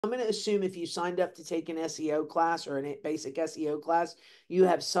I'm going to assume if you signed up to take an SEO class or a basic SEO class, you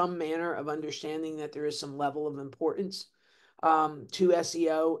have some manner of understanding that there is some level of importance to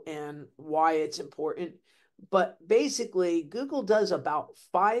SEO and why it's important. But basically, Google does about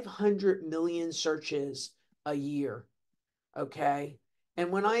 500 million searches a year. Okay.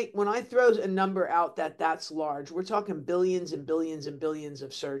 And when I throw a number out that's large, we're talking billions and billions and billions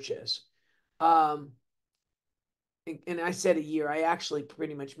of searches. Um, and I said a year. I actually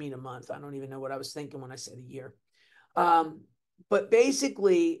pretty much mean a month. I don't even know what I was thinking when I said a year. Um, but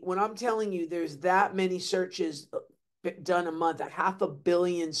basically, when I'm telling you there's that many searches done a month, a half a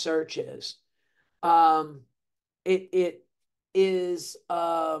billion searches, um, it is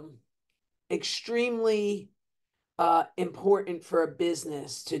extremely important for a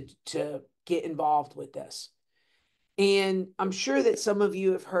business to get involved with this. And I'm sure that some of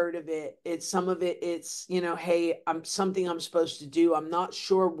you have heard of it. It's some of it, it's, hey, I'm something I'm supposed to do. I'm not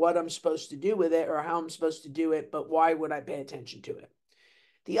sure what I'm supposed to do with it or how I'm supposed to do it, but why would I pay attention to it?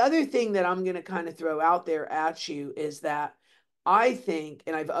 The other thing that I'm going to kind of throw out there at you is that I think,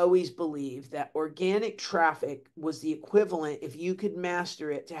 and I've always believed, that organic traffic was the equivalent, if you could master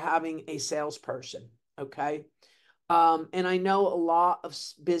it, to having a salesperson. Okay. And I know a lot of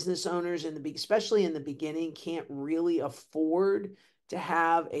business owners especially in the beginning, can't really afford to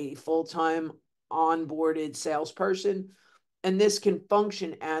have a full-time onboarded salesperson. And this can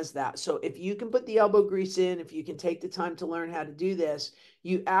function as that. So if you can put the elbow grease in, if you can take the time to learn how to do this,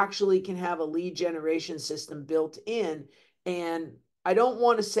 you actually can have a lead generation system built in. And I don't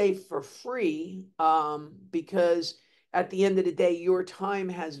want to say for free, because at the end of the day, your time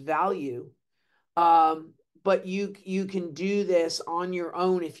has value. Um, but you can do this on your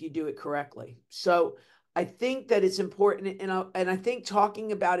own if you do it correctly. So I think that it's important, and I think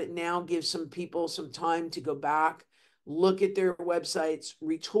talking about it now gives some people some time to go back, look at their websites,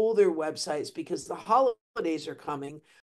 retool their websites, because the holidays are coming.